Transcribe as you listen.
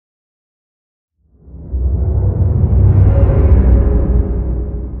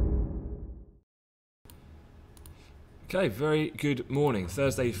Okay, very good morning.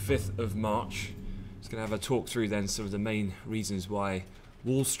 Thursday, 5th of March. Just going to have a talk through then some of the main reasons why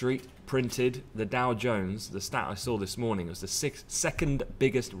Wall Street printed the Dow Jones. The stat I saw this morning was the second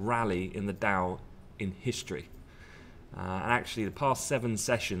biggest rally in the Dow in history. And actually the past 7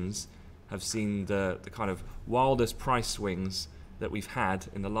 sessions have seen the kind of wildest price swings that we've had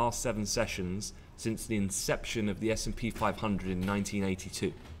in the last 7 sessions since the inception of the S&P 500 in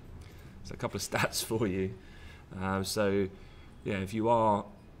 1982. So a couple of stats for you. So yeah, if you are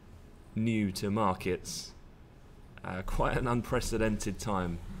new to markets, quite an unprecedented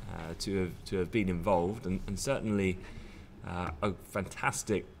time to have been involved, and certainly a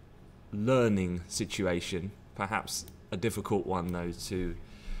fantastic learning situation, perhaps a difficult one though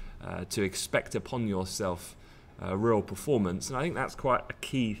to expect upon yourself real performance. And I think that's quite a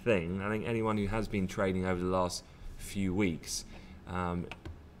key thing. I think anyone who has been trading over the last few weeks,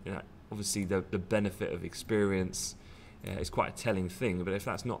 obviously the benefit of experience is quite a telling thing, but if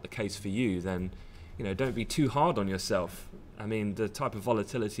that's not the case for you, then don't be too hard on yourself. I mean, the type of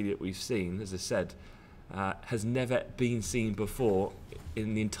volatility that we've seen, as I said, has never been seen before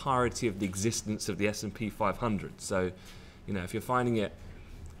in the entirety of the existence of the S&P 500. So, if you're finding it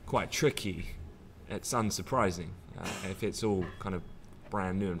quite tricky, it's unsurprising if it's all kind of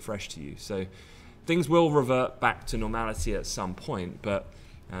brand new and fresh to you. So things will revert back to normality at some point, but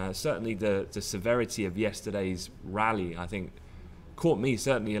certainly the severity of yesterday's rally, I think, caught me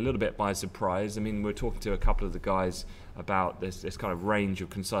certainly a little bit by surprise. I mean, we're talking to a couple of the guys about this kind of range of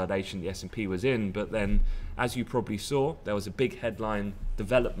consolidation the S&P was in, but then, as you probably saw, there was a big headline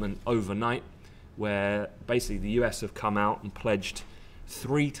development overnight where basically the US have come out and pledged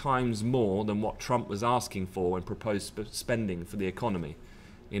 3 times more than what Trump was asking for and proposed spending for the economy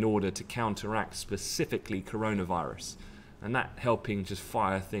in order to counteract specifically coronavirus. And that helping just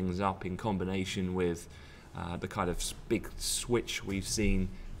fire things up in combination with the kind of big switch we've seen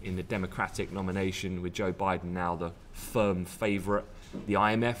in the Democratic nomination with Joe Biden now the firm favorite. The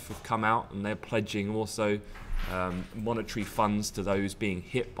IMF have come out and they're pledging also monetary funds to those being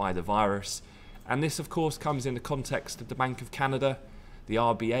hit by the virus. And this, of course, comes in the context of the Bank of Canada, the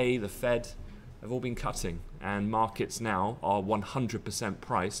RBA, the Fed, have all been cutting, and markets now are 100%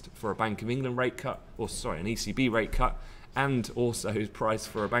 priced for a Bank of England rate cut, or sorry, an ECB rate cut, and also is priced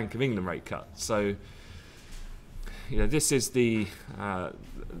for a Bank of England rate cut. So, this is the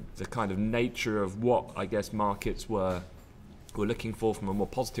kind of nature of what I guess markets were looking for from a more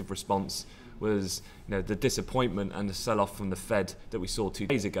positive response. Was the disappointment and the sell-off from the Fed that we saw 2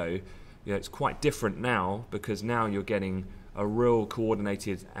 days ago. It's quite different now, because now you're getting a real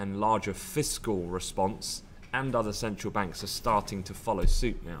coordinated and larger fiscal response, and other central banks are starting to follow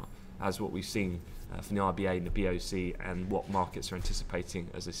suit now, as what we've seen from the RBA and the BoC, and what markets are anticipating,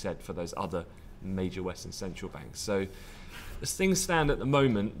 as I said, for those other major Western central banks. So as things stand at the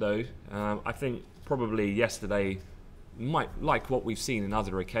moment though, I think probably yesterday might like what we've seen in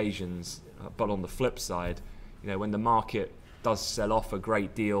other occasions, but on the flip side, when the market does sell off a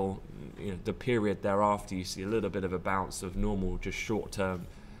great deal, the period thereafter you see a little bit of a bounce of normal, just short-term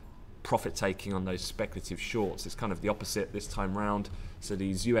profit taking on those speculative shorts. It's kind of the opposite this time round. So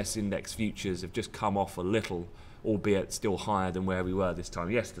these US index futures have just come off a little, albeit still higher than where we were this time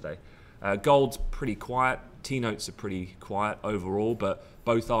yesterday. Gold's pretty quiet, T-notes are pretty quiet overall, but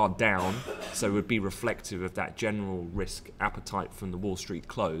both are down, so it would be reflective of that general risk appetite from the Wall Street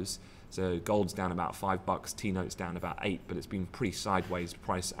close. So gold's down about $5, T-notes down about 8, but it's been pretty sideways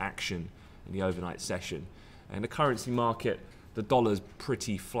price action in the overnight session. And the currency market, the dollar's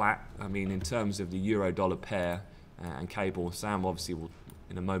pretty flat. I mean, in terms of the euro-dollar pair and cable, Sam obviously will,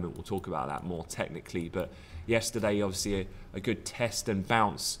 in a moment, we'll talk about that more technically. But yesterday, obviously, a good test and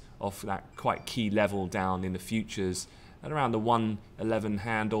bounce off that quite key level down in the futures at around the 111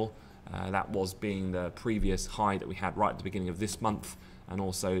 handle. That was being the previous high that we had right at the beginning of this month, and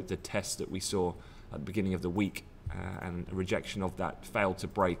also the test that we saw at the beginning of the week, and a rejection of that failed to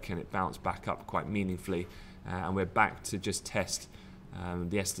break, and it bounced back up quite meaningfully, and we're back to just test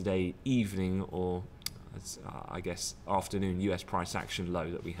the yesterday evening, or I guess afternoon US price action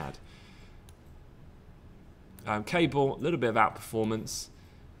low that we had. Cable, a little bit of outperformance,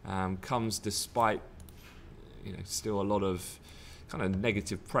 comes despite still a lot of kind of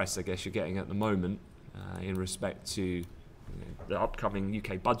negative press, I guess, you're getting at the moment in respect to the upcoming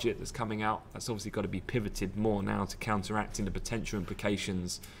UK budget that's coming out. That's obviously got to be pivoted more now to counteracting the potential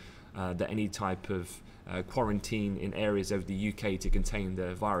implications that any type of quarantine in areas over the UK to contain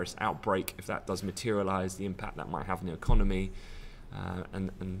the virus outbreak, if that does materialise, the impact that might have on the economy,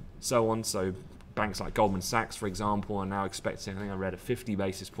 and so on. So banks like Goldman Sachs, for example, are now expecting, I think I read, a 50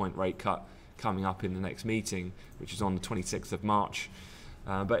 basis point rate cut coming up in the next meeting, which is on the 26th of March.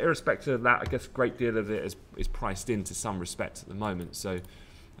 But irrespective of that, I guess a great deal of it is priced in to some respect at the moment. So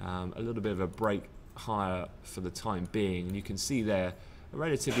a little bit of a break higher for the time being. And you can see there a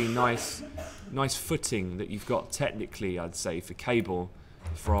relatively nice footing that you've got technically, I'd say, for cable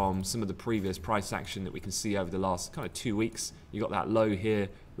from some of the previous price action that we can see over the last kind of 2 weeks. You got that low here,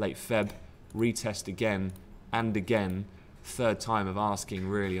 late Feb, retest again and again. Third time of asking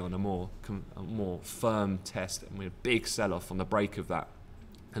really on a more firm test, and with a big sell-off on the break of that.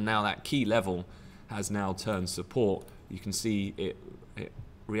 And now that key level has now turned support. You can see it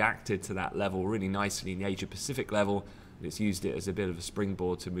reacted to that level really nicely in the Asia Pacific level. It's used it as a bit of a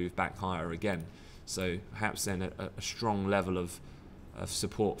springboard to move back higher again. So perhaps then a strong level of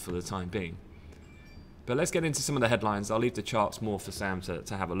support for the time being. But let's get into some of the headlines. I'll leave the charts more for Sam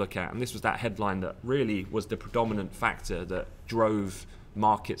to have a look at. And this was that headline that really was the predominant factor that drove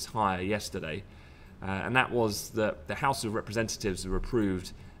markets higher yesterday. And that was that the House of Representatives have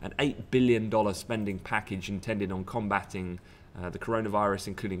approved an $8 billion spending package intended on combating the coronavirus,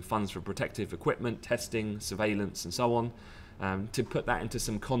 including funds for protective equipment, testing, surveillance, and so on. To put that into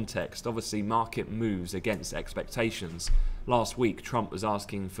some context, obviously market moves against expectations. Last week, Trump was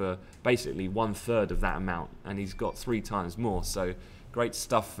asking for basically 1/3 of that amount, and he's got 3 times more. So great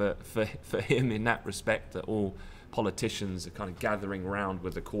stuff for him in that respect, that all politicians are kind of gathering around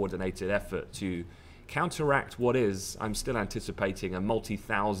with a coordinated effort to counteract what is, I'm still anticipating, a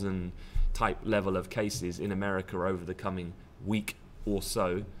multi-thousand type level of cases in America over the coming week or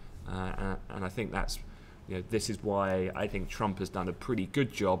so. And I think that's, this is why I think Trump has done a pretty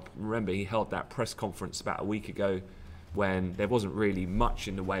good job. Remember, he held that press conference about a week ago when there wasn't really much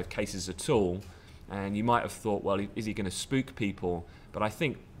in the way of cases at all. And you might have thought, well, is he going to spook people? But I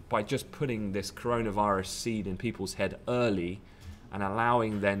think by just putting this coronavirus seed in people's head early and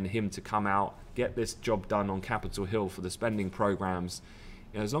allowing then him to come out, get this job done on Capitol Hill for the spending programs,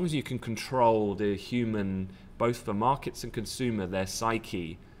 as long as you can control the human, both for markets and consumer, their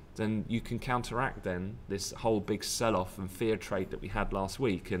psyche, then you can counteract then this whole big sell-off and fear trade that we had last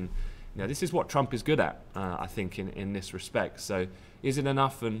week. And this is what Trump is good at, I think, in this respect. So is it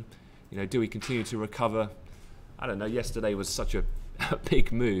enough? And do we continue to recover? I don't know. Yesterday was such a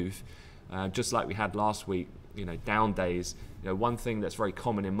big move, just like we had last week. Down days. One thing that's very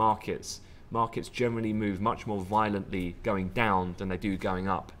common in markets generally move much more violently going down than they do going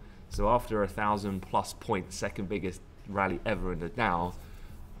up. So after 1,000+ point second biggest rally ever in the Dow,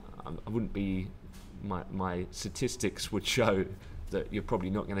 I wouldn't be, my statistics would show that you're probably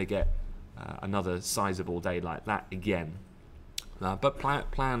not going to get another sizable day like that again. But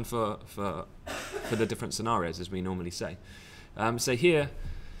plan for the different scenarios, as we normally say. So here,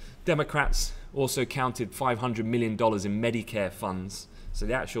 Democrats also counted $500 million in Medicare funds. So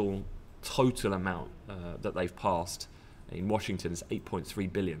the actual total amount that they've passed in Washington is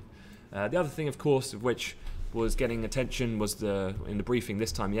 $8.3 billion. The other thing, of course, of which was getting attention was in the briefing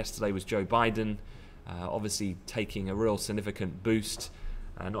this time yesterday was Joe Biden, obviously taking a real significant boost.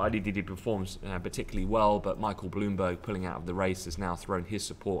 Not only did he perform particularly well, but Michael Bloomberg pulling out of the race has now thrown his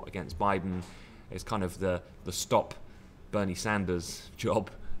support against Biden. It's kind of the stop Bernie Sanders job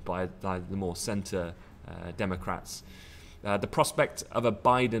by the more center Democrats. The prospect of a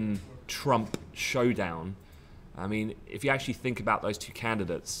Biden-Trump showdown, I mean, if you actually think about those two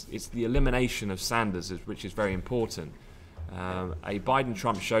candidates, it's the elimination of Sanders which is very important. A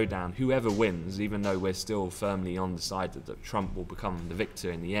Biden-Trump showdown, whoever wins, even though we're still firmly on the side that Trump will become the victor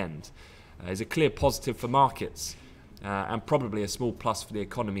in the end, is a clear positive for markets and probably a small plus for the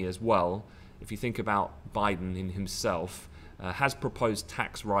economy as well. If you think about Biden in himself, has proposed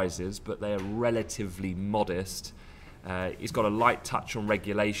tax rises, but they are relatively modest. He's got a light touch on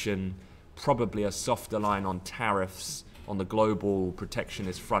regulation, probably a softer line on tariffs on the global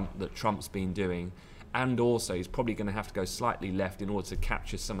protectionist front that Trump's been doing. And also he's probably going to have to go slightly left in order to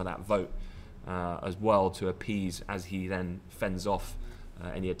capture some of that vote as well, to appease as he then fends off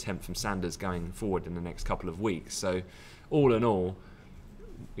any attempt from Sanders going forward in the next couple of weeks. So all in all,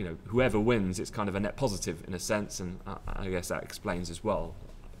 whoever wins, it's kind of a net positive in a sense, and I guess that explains as well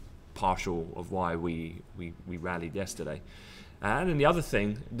partial of why we rallied yesterday. And then the other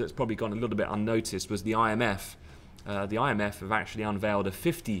thing that's probably gone a little bit unnoticed was the IMF. The IMF have actually unveiled a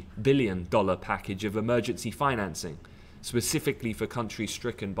 $50 billion package of emergency financing, specifically for countries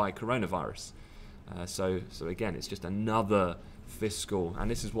stricken by coronavirus. So again, it's just another fiscal, and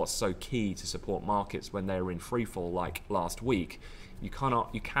this is what's so key to support markets when they're in freefall like last week. You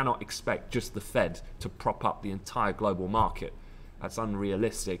cannot expect just the Fed to prop up the entire global market. That's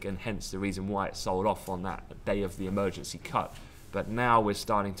unrealistic, and hence the reason why it sold off on that day of the emergency cut. But now we're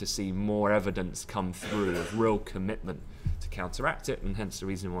starting to see more evidence come through of real commitment to counteract it, and hence the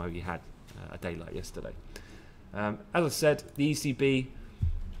reason why we had a day like yesterday. As I said, the ECB,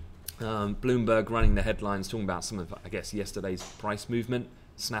 Bloomberg running the headlines, talking about some of, I guess, yesterday's price movement,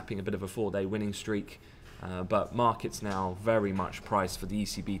 snapping a bit of a 4-day winning streak. But markets now very much priced for the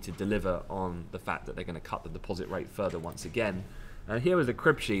ECB to deliver on the fact that they're going to cut the deposit rate further once again. And here was a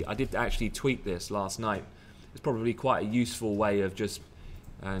crib sheet. I did actually tweet this last night. It's probably quite a useful way of just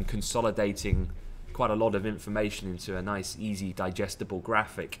consolidating quite a lot of information into a nice, easy, digestible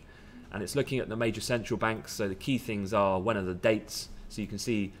graphic. And it's looking at the major central banks. So the key things are, when are the dates? So you can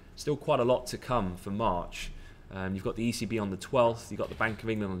see still quite a lot to come for March. You've got the ECB on the 12th, you've got the Bank of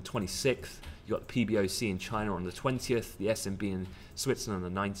England on the 26th, you've got the PBOC in China on the 20th, the SNB in Switzerland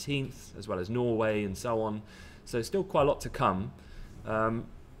on the 19th, as well as Norway and so on. So still quite a lot to come.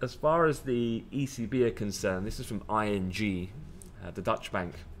 As far as the ECB are concerned, this is from ING, the Dutch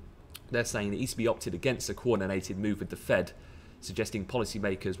bank. They're saying the ECB opted against a coordinated move with the Fed, suggesting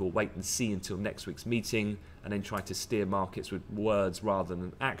policymakers will wait and see until next week's meeting and then try to steer markets with words rather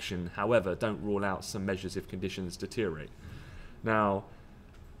than action. However, don't rule out some measures if conditions deteriorate. Now,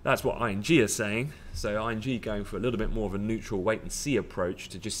 that's what ING is saying. So ING going for a little bit more of a neutral wait and see approach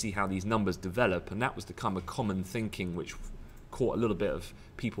to just see how these numbers develop. And that was the kind of common thinking which caught a little bit of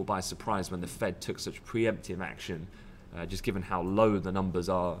people by surprise when the Fed took such preemptive action, just given how low the numbers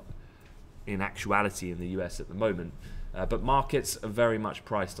are in actuality in the US at the moment. But markets are very much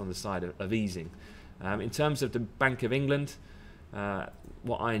priced on the side of easing. In terms of the Bank of England,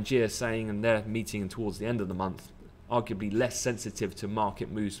 what ING is saying, and they're meeting towards the end of the month, arguably less sensitive to market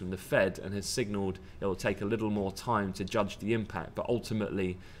moves from the Fed, and has signalled it will take a little more time to judge the impact. But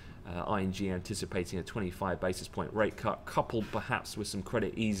ultimately, ING anticipating a 25 basis point rate cut, coupled perhaps with some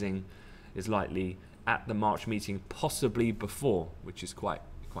credit easing, is likely at the March meeting, possibly before, which is quite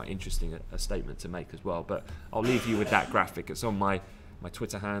interesting, a statement to make as well. But I'll leave you with that graphic. It's on my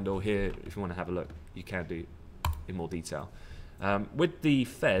Twitter handle here. If you want to have a look, you can do in more detail. With the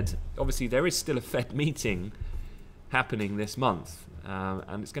Fed, obviously there is still a Fed meeting happening this month,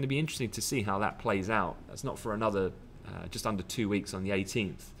 and it's going to be interesting to see how that plays out. That's not for another just under 2 weeks on the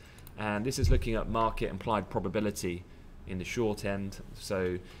 18th. And this is looking at market implied probability in the short end.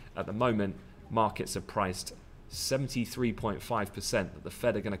 So at the moment, markets are priced 73.5% that the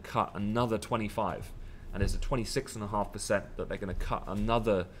Fed are going to cut another 25, and there's a 26.5% that they're going to cut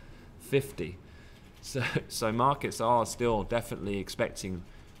another 50. So markets are still definitely expecting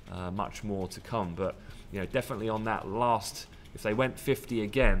much more to come, but definitely on that last, if they went 50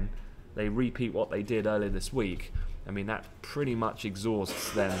 again, they repeat what they did earlier this week. I mean, that pretty much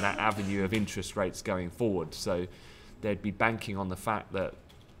exhausts then that avenue of interest rates going forward. So they'd be banking on the fact that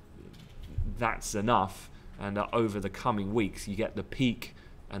that's enough, and that over the coming weeks you get the peak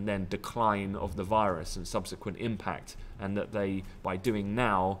and then decline of the virus and subsequent impact, and that they, by doing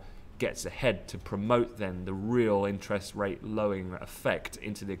now, gets ahead to promote then the real interest rate lowering effect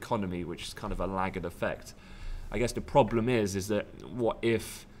into the economy, which is kind of a laggard effect. I guess the problem is that what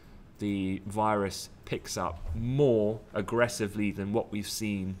if the virus picks up more aggressively than what we've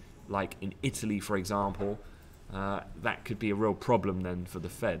seen, like in Italy, for example? That could be a real problem then for the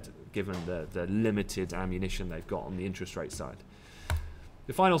Fed, given the limited ammunition they've got on the interest rate side.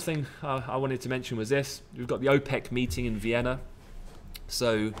 The final thing I wanted to mention was this. We've got the OPEC meeting in Vienna.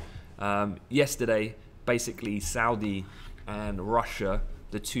 So yesterday, basically Saudi and Russia,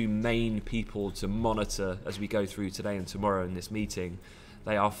 the two main people to monitor as we go through today and tomorrow in this meeting,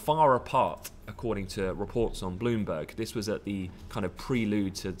 they are far apart, according to reports on Bloomberg. This was at the kind of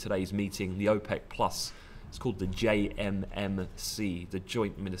prelude to today's meeting, the OPEC Plus. It's called the JMMC, the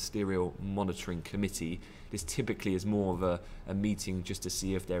Joint Ministerial Monitoring Committee. This typically is more of a meeting just to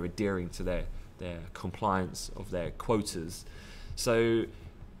see if they're adhering to their compliance of their quotas. So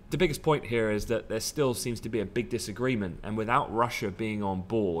the biggest point here is that there still seems to be a big disagreement, and without Russia being on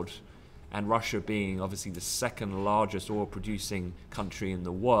board, and Russia being obviously the second largest oil producing country in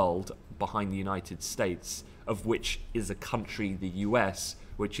the world behind the United States, of which is a country, the US,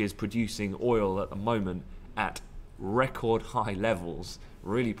 which is producing oil at the moment at record high levels,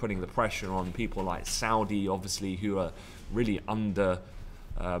 really putting the pressure on people like Saudi, obviously, who are really under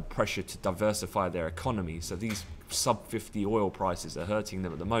pressure to diversify their economy. So these sub 50 oil prices are hurting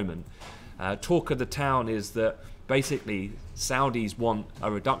them at the moment. Talk of the town is that basically Saudis want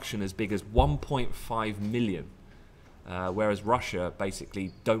a reduction as big as 1.5 million, whereas Russia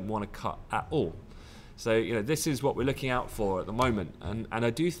basically don't want to cut at all. So this is what we're looking out for at the moment, and I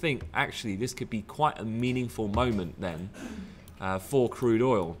do think actually this could be quite a meaningful moment then for crude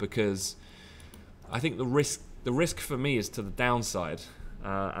oil, because I think the risk the risk for me is to the downside,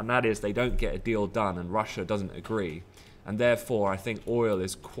 and that is they don't get a deal done and Russia doesn't agree. And therefore, I think oil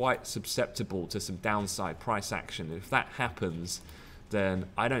is quite susceptible to some downside price action. If that happens, then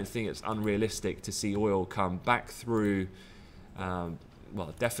I don't think it's unrealistic to see oil come back through,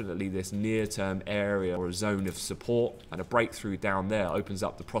 well, definitely this near-term area or a zone of support, and a breakthrough down there opens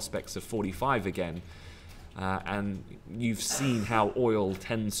up the prospects of 45 again. And you've seen how oil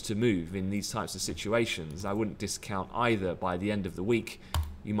tends to move in these types of situations. I wouldn't discount either. By the end of the week,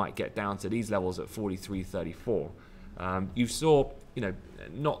 you might get down to these levels at 43.34. You saw,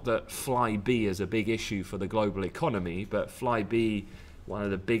 not that Fly B is a big issue for the global economy, but Fly B, one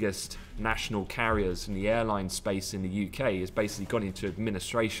of the biggest national carriers in the airline space in the UK, has basically gone into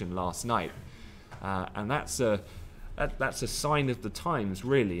administration last night. And that's a sign of the times,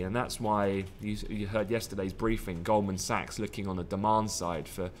 really, and that's why you heard yesterday's briefing, Goldman Sachs looking on the demand side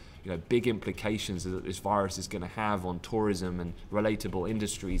for big implications that this virus is going to have on tourism and relatable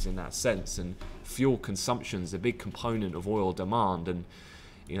industries in that sense. And fuel consumption is a big component of oil demand, and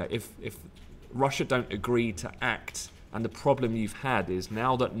if Russia don't agree to act, and the problem you've had is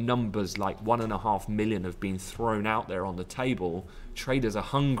now that numbers like 1.5 million have been thrown out there on the table, traders are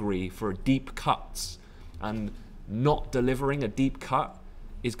hungry for deep cuts, and not delivering a deep cut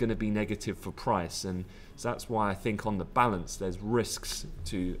is going to be negative for price. And so that's why I think on the balance there's risks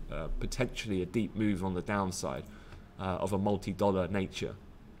to potentially a deep move on the downside of a multi-dollar nature.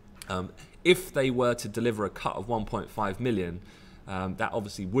 If they were to deliver a cut of 1.5 million, that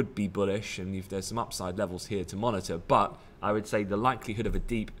obviously would be bullish, and if there's some upside levels here to monitor, but I would say the likelihood of a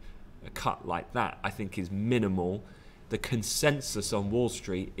deep cut like that I think is minimal. The consensus on Wall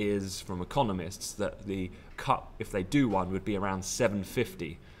Street is, from economists, that the cut, if they do one, would be around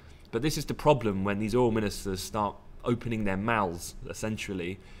 750. But this is the problem when these oil ministers start opening their mouths,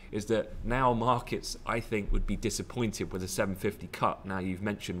 essentially, is that now markets, I think, would be disappointed with a 750 cut. Now you've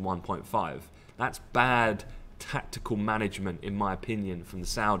mentioned 1.5. That's bad tactical management, in my opinion, from the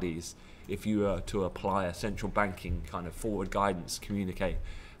Saudis, if you were to apply a central banking kind of forward guidance communicate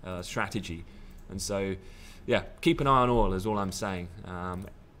strategy. And so, yeah, keep an eye on oil is all I'm saying.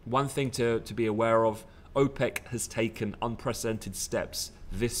 One thing to be aware of, OPEC has taken unprecedented steps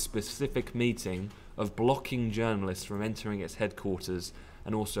this specific meeting of blocking journalists from entering its headquarters,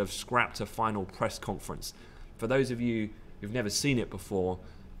 and also have scrapped a final press conference. For those of you who've never seen it before,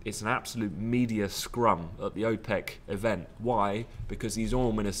 it's an absolute media scrum at the OPEC event. Why? Because these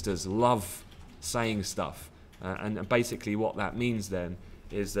oil ministers love saying stuff. And basically what that means then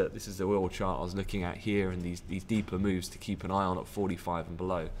is that this is the oil chart I was looking at here, and these deeper moves to keep an eye on at 45 and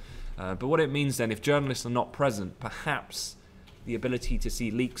below. But what it means then, if journalists are not present, perhaps the ability to see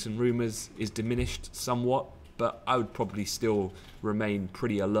leaks and rumours is diminished somewhat, but I would probably still remain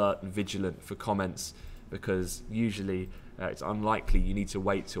pretty alert and vigilant for comments, because usually it's unlikely you need to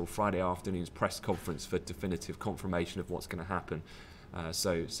wait till Friday afternoon's press conference for definitive confirmation of what's going to happen.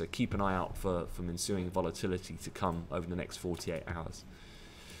 So keep an eye out for ensuing volatility to come over the next 48 hours.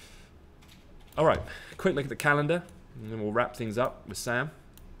 All right, quick look at the calendar, and then we'll wrap things up with Sam.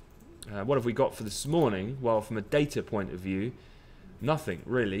 What have we got for this morning? Well, from a data point of view, nothing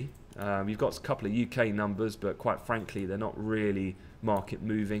really. You've got a couple of UK numbers, but quite frankly, they're not really market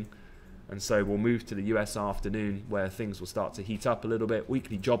moving. And so we'll move to the US afternoon, where things will start to heat up a little bit.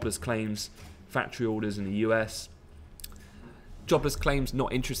 Weekly jobless claims, factory orders in the US. Jobless claims,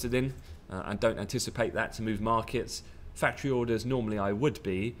 not interested in, and don't anticipate that to move markets. Factory orders, normally I would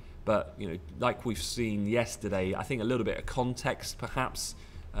be, but like we've seen yesterday, I think a little bit of context perhaps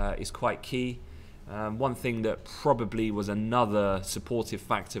is quite key. One thing that probably was another supportive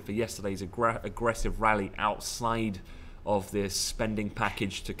factor for yesterday's aggressive rally outside of this spending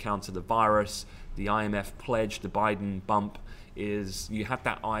package to counter the virus, the IMF pledge, the Biden bump, is you had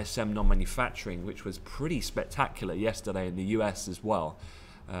that ISM non-manufacturing, which was pretty spectacular yesterday in the US as well.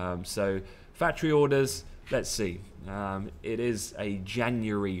 So factory orders, let's see. It is a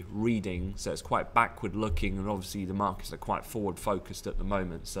January reading, so it's quite backward looking, and obviously the markets are quite forward focused at the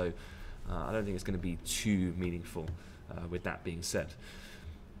moment, so I don't think it's going to be too meaningful with that being said.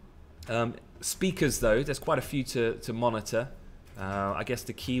 Speakers though, there's quite a few to monitor. I guess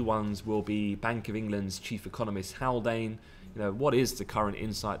the key ones will be Bank of England's chief economist Haldane. What is the current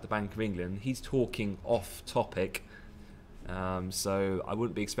insight at the Bank of England? He's talking off topic, so I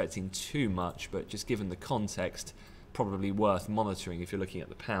wouldn't be expecting too much, but just given the context, probably worth monitoring if you're looking at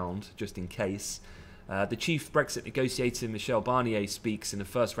the pound, just in case. The chief Brexit negotiator Michel Barnier speaks in the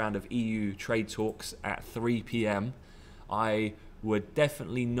first round of EU trade talks at 3 p.m. I would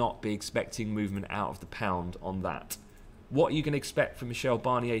definitely not be expecting movement out of the pound on that. What are you going to expect from Michel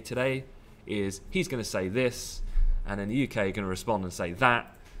Barnier today? is he's going to say this, and then the UK are going to respond and say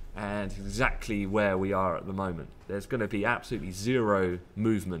that, and exactly where we are at the moment. There's going to be absolutely zero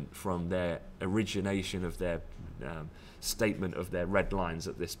movement from their origination of their statement of their red lines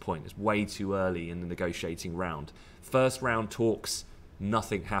at this point. It's way too early in the negotiating round. First round talks,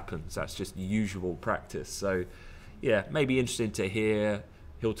 nothing happens. That's just usual practice. So yeah, maybe interesting to hear.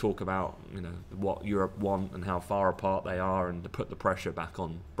 He'll talk about, you know, what Europe want and how far apart they are, and to put the pressure back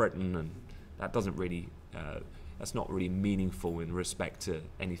on Britain, and that doesn't really that's not really meaningful in respect to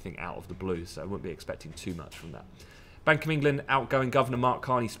anything out of the blue, so I wouldn't be expecting too much from that. Bank of England outgoing Governor Mark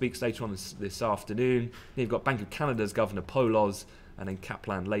Carney speaks later on this afternoon. Then you've got Bank of Canada's Governor Poloz, and then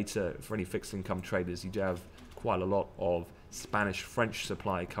Kaplan later. For any fixed income traders, you do have quite a lot of Spanish-French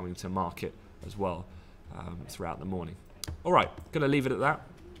supply coming to market as well throughout the morning. All right, going to leave it at that.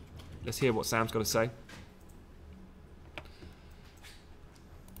 Let's hear what Sam's got to say.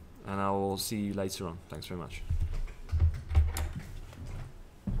 And I will see you later on. Thanks very much.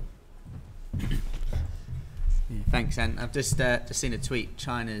 Thanks, Ant. I've just seen a tweet.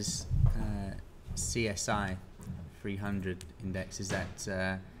 China's CSI 300 index is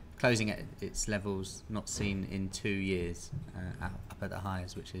at closing at its levels not seen in 2 years, up at the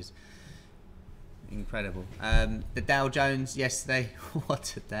highs, which is incredible. The Dow Jones yesterday,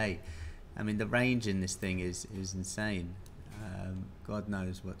 what a day! I mean, the range in this thing is insane. God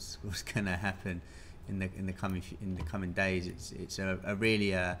knows what's going to happen in the coming days. It's a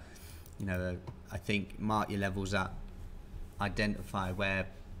really you know, I think mark your levels up, identify where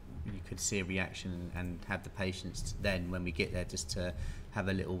you could see a reaction, and have the patience then when we get there just to have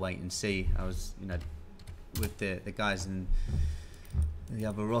a little wait and see. I was, you know, with the guys in the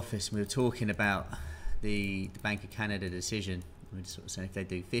other office, and we were talking about the Bank of Canada decision. We were sort of saying if they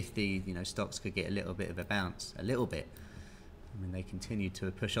do 50, you know, stocks could get a little bit of a bounce, a little bit. I mean, they continue to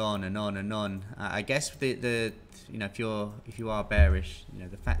push on and on and on. I guess the you know, if you are bearish, you know,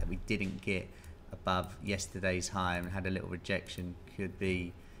 the fact that we didn't get above yesterday's high and had a little rejection could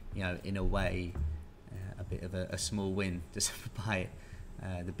be, you know, in a way, a bit of a small win just by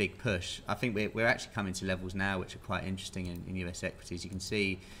the big push. I think we're actually coming to levels now which are quite interesting in US equities. You can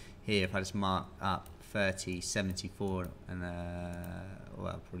see here, if I just mark up 30.74 and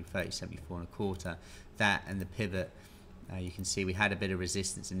well, probably 30.74 and a quarter, that and the pivot. You can see we had a bit of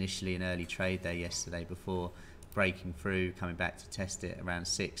resistance initially in early trade there yesterday before breaking through, coming back to test it around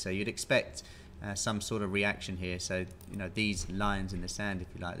 6. So you'd expect some sort of reaction here. So, you know, these lines in the sand, if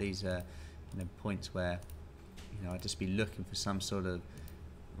you like, these are, you know, points where, you know, I'd just be looking for some sort of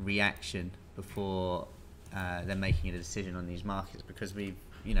reaction before they're making a decision on these markets, because we've,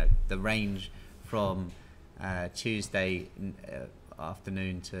 you know, the range from Tuesday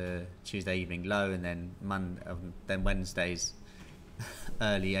afternoon to Tuesday evening low, and then Wednesday's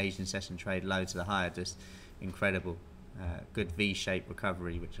early Asian session trade low to the higher, just incredible. Good V-shaped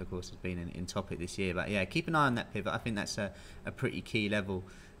recovery, which of course has been in topic this year. But yeah, keep an eye on that pivot. I think that's a pretty key level.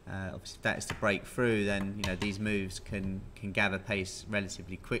 Obviously, if that is to break through, then, you know, these moves can gather pace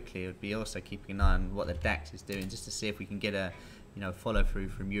relatively quickly. It would be also keeping an eye on what the DAX is doing, just to see if we can get a, you know, follow through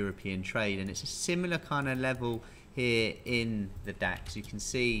from European trade. And it's a similar kind of level here in the DAX. You can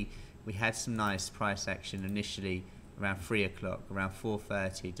see we had some nice price action initially around 3 o'clock, around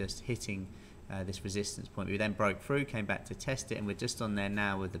 4:30, just hitting this resistance point. We then broke through, came back to test it, and we're just on there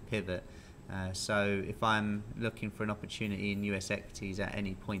now with the pivot. So if I'm looking for an opportunity in US equities at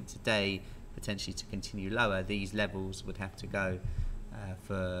any point today, potentially to continue lower, these levels would have to go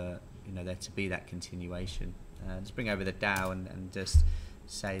for, you know, there to be that continuation. Just bring over the Dow and just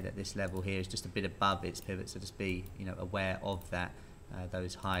say that this level here is just a bit above its pivot, so just be, you know, aware of that,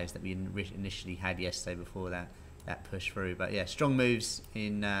 those highs that we initially had yesterday before that push through. But yeah, strong moves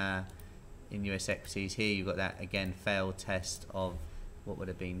in US equities. Here you've got that again failed test of what would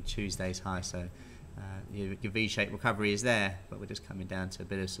have been Tuesday's high. So your V-shaped recovery is there, but we're just coming down to a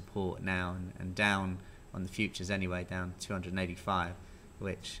bit of support now, and down on the futures anyway, down 285,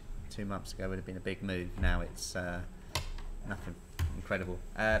 which 2 months ago would have been a big move. Now it's nothing. Incredible.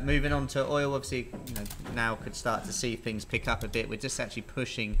 Moving on to oil, obviously, you know, now could start to see things pick up a bit. We're just actually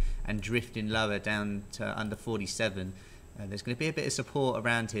pushing and drifting lower down to under 47. There's going to be a bit of support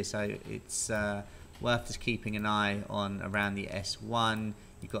around here, so it's worth just keeping an eye on around the S1.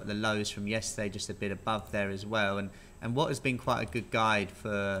 You've got the lows from yesterday just a bit above there as well, and what has been quite a good guide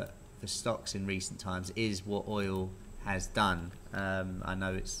for stocks in recent times is what oil has done. I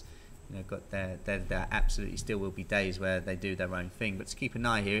know it's, you know, got there absolutely still will be days where they do their own thing, but to keep an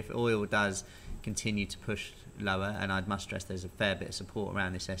eye here, if oil does continue to push lower, and I must stress there's a fair bit of support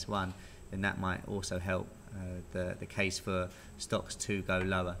around this S1, then that might also help the case for stocks to go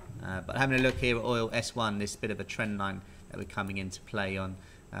lower. But having a look here at oil S1, this bit of a trend line that we're coming into play on.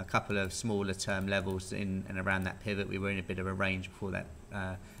 A couple of smaller term levels in and around that pivot. We were in a bit of a range before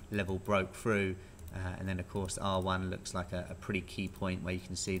that level broke through. And then of course R1 looks like a pretty key point where you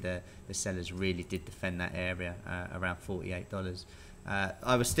can see the sellers really did defend that area around $48.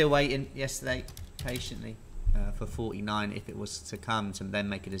 I was still waiting yesterday patiently for 49 if it was to come, to then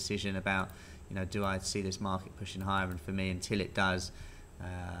make a decision about, you know, do I see this market pushing higher? And for me, until it does,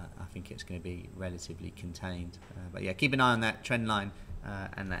 I think it's going to be relatively contained. But yeah, keep an eye on that trend line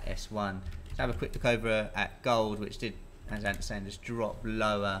and that S1. Let's have a quick look over at gold, which did, as Ant's saying, just drop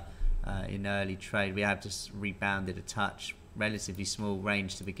lower in early trade. We have just rebounded a touch, relatively small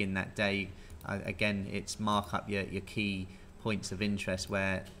range to begin that day. Again, it's mark up your key points of interest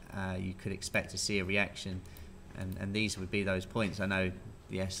where you could expect to see a reaction, and these would be those points. I know,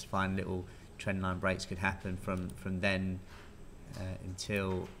 yes, fine little trend line breaks could happen from now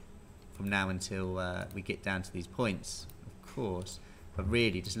until we get down to these points, of course. But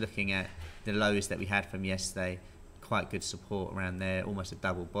really, just looking at the lows that we had from yesterday, quite good support around there, almost a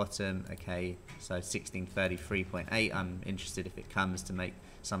double bottom. Okay, so 1633.8. I'm interested if it comes to make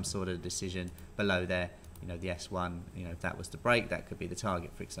some sort of decision below there. You know, the S1, you know, if that was to break, that could be the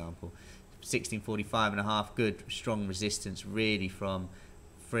target, for example. 1645.5, good strong resistance really from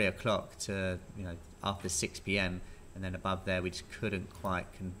 3 o'clock to, you know, after 6 p.m. and then above there we just couldn't quite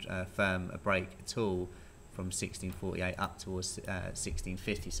confirm a break at all from 1648 up towards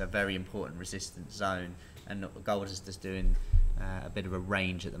 1650. So very important resistance zone, and gold is just doing a bit of a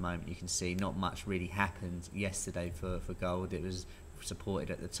range at the moment. You can see not much really happened yesterday for gold. It was supported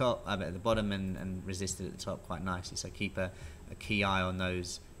at the top, at the bottom, and resisted at the top quite nicely. So keep a key eye on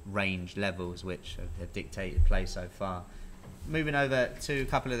those range levels which have dictated play so far. Moving over to a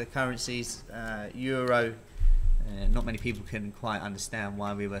couple of the currencies, euro. Not many people can quite understand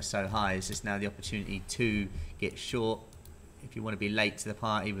why we were so high. Is this now the opportunity to get short? If you want to be late to the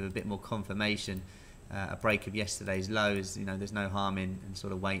party with a bit more confirmation, a break of yesterday's lows, you know, there's no harm in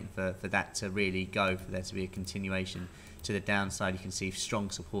sort of waiting for that to really go, for there to be a continuation to the downside. You can see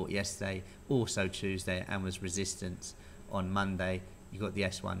strong support yesterday, also Tuesday, and was resistance on Monday. You've got the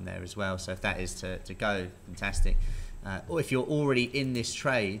S1 there as well, so if that is to go, fantastic. Or if you're already in this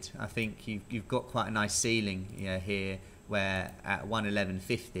trade, I think you've got quite a nice ceiling here, where at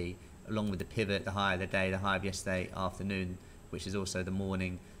 111.50, along with the pivot, the high of the day, the high of yesterday afternoon, which is also the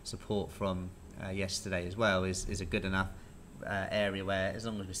morning support from yesterday as well, is a good enough area where, as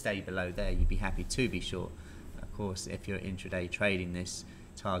long as we stay below there, you'd be happy to be short. Of course, if you're intraday trading this,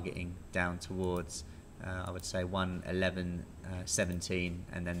 targeting down towards, I would say 111.17,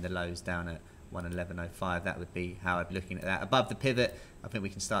 and then the lows down at 111.05. That would be how I'd be looking at that. Above the pivot, I think we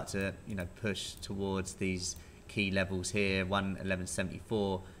can start to, you know, push towards these key levels here,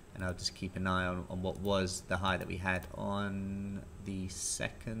 111.74, and I'll just keep an eye on what was the high that we had on the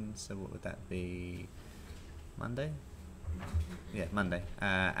 2nd. So what would that be? Monday? Yeah, Monday.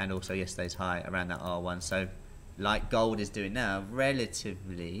 And also yesterday's high around that R1. So like gold is doing now,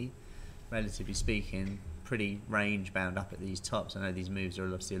 relatively speaking, pretty range bound up at these tops. I know these moves are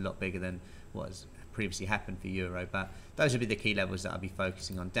obviously a lot bigger than what has previously happened for euro, but those would be the key levels that I'll be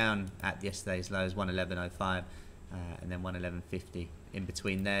focusing on. Down at yesterday's lows, 111.05 and then 111.50. In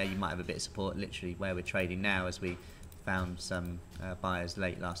between there, you might have a bit of support literally where we're trading now, as we found some buyers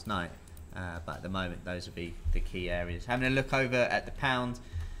late last night. But at the moment, those would be the key areas. Having a look over at the pound.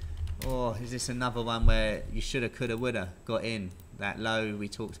 Oh, is this another one where you shoulda, coulda, woulda got in? That low we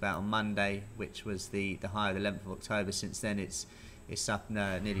talked about on Monday, which was the high of the 11th of October. Since then, it's up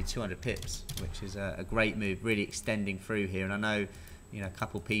nearly 200 pips, which is a great move, really extending through here. And I know, you know, a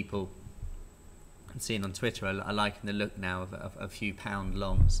couple people I'm seeing on Twitter are liking the look now of a few pound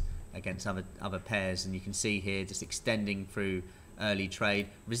longs against other pairs, and you can see here just extending through early trade.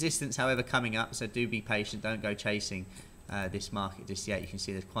 Resistance, however, coming up, so do be patient. Don't go chasing this market just yet. You can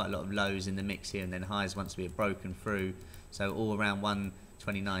see there's quite a lot of lows in the mix here, and then highs once we have broken through. So all around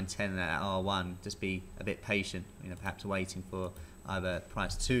 129.10 at R1. Just be a bit patient, you know, perhaps waiting for either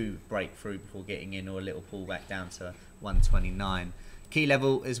price to break through before getting in, or a little pullback down to 129. Key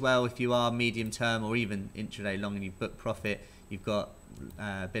level as well, if you are medium term or even intraday long and you book profit, you've got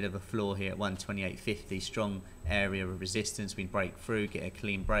a bit of a floor here at 128.50. Strong area of resistance. We break through, get a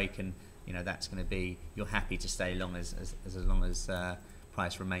clean break, and you know that's going to be, you're happy to stay long as long as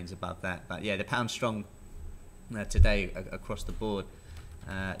price remains above that. But yeah, the pound strong today across the board.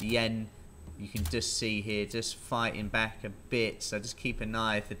 Yen, you can just see here just fighting back a bit, so just keep an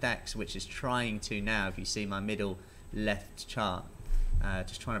eye. If the DAX, which is trying to now, if you see my middle left chart,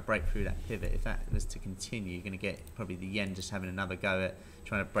 just trying to break through that pivot. If that was to continue, you're going to get probably the yen just having another go at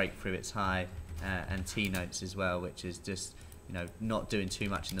trying to break through its high, and T notes as well, which is just, you know, not doing too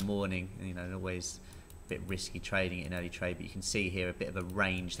much in the morning, you know, and always a bit risky trading it in early trade. But you can see here a bit of a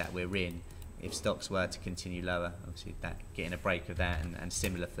range that we're in. If stocks were to continue lower, obviously that getting a break of that, and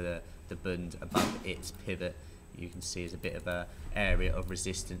similar for the Bund above its pivot, you can see as a bit of a area of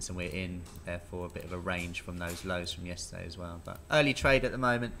resistance, and we're in therefore a bit of a range from those lows from yesterday as well. But early trade at the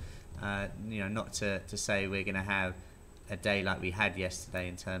moment, you know, not to say we're going to have a day like we had yesterday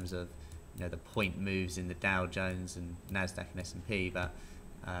in terms of, you know, the point moves in the Dow Jones and Nasdaq and S&P, but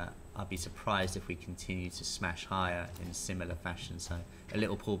I'd be surprised if we continue to smash higher in a similar fashion. So a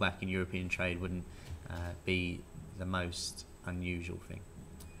little pullback in European trade wouldn't be the most unusual thing.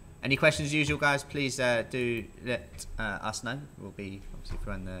 Any questions as usual, guys, please do let us know. We'll be obviously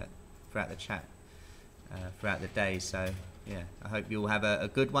throughout the chat throughout the day. So yeah, I hope you all have a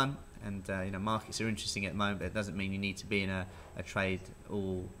good one. And you know, markets are interesting at the moment, but it doesn't mean you need to be in a trade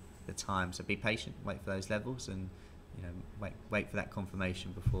all the time. So be patient, wait for those levels, and you know, wait for that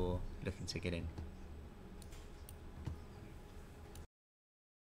confirmation before looking to get in.